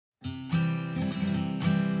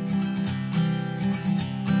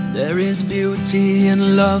There is beauty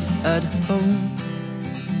and love at home.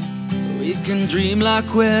 We can dream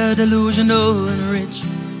like we're delusional and rich,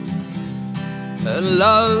 and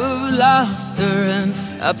love, laughter, and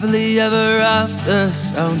happily ever after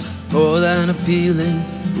sounds more than appealing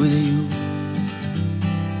with you.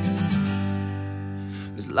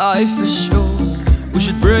 'Cause life is short, we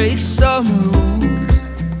should break some rules.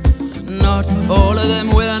 Not all of them,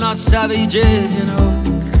 we're not savages, you know.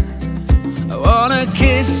 I wanna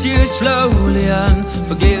kiss you slowly and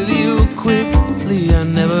forgive you quickly,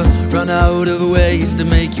 and never run out of ways to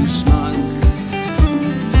make you smile.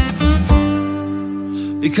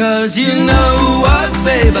 Because you know what,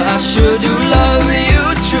 babe, I sure do love you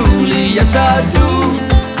truly. Yes, I do,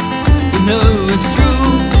 you know it's true.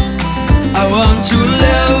 I want to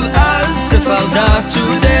live as if I'll die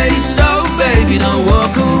today. So baby, don't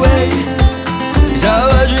walk away, 'cause I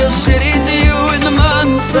was real shitty to you in the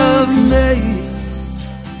month of May.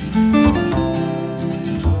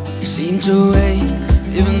 You seem to wait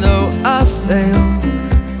even though I failed,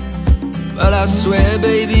 but I swear,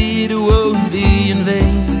 baby, it won't be in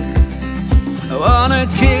vain. I wanna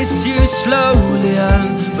kiss you slowly and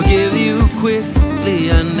forgive you quickly,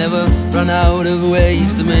 and never run out of ways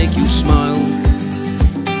to make you smile.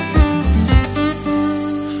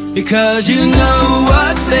 Because you know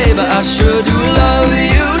what, baby, I sure do love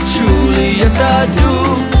you truly. Yes, I do,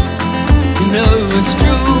 you know it's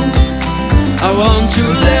true. I want to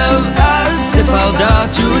live as if I'll die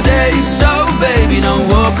today. So baby, don't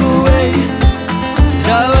walk away, 'cause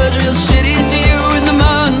I was real shitty to you in the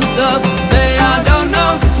month of May. I don't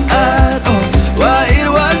know at all why it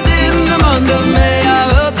was in the month of May. I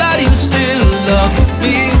hope that you still love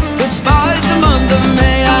me despite the month of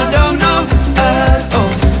May. I don't know at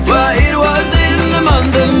all why it was in the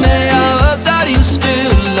month of May. I hope that you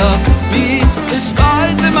still love me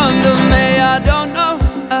despite the month of May. I don't know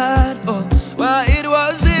at all why it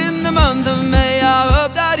was in the month of May. I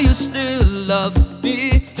hope that you still love me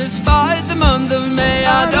despite the month of May.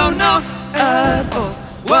 I don't know at all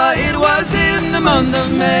why it was in the month of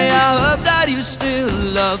May. I hope that you still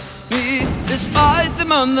love me despite the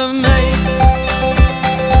month of May.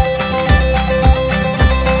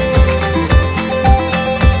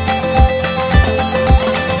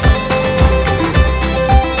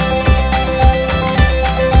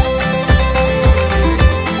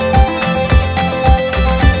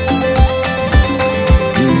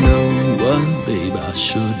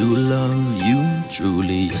 Sure do love you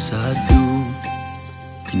truly, yes I do,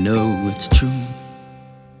 you know it's true.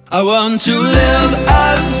 I want to live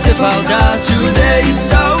as if I'll die today.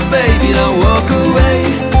 So baby, don't walk away,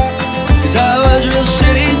 'cause I was real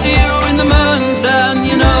shitty to you in the month. And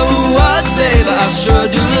you know what, baby, I sure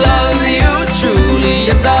do love you truly.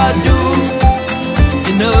 Yes I do,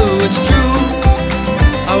 you know it's true.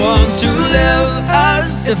 I want to live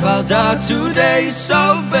as if I'll die today. So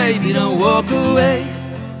baby, don't walk away,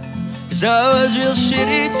 'cause I was real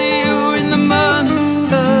shitty to you in the month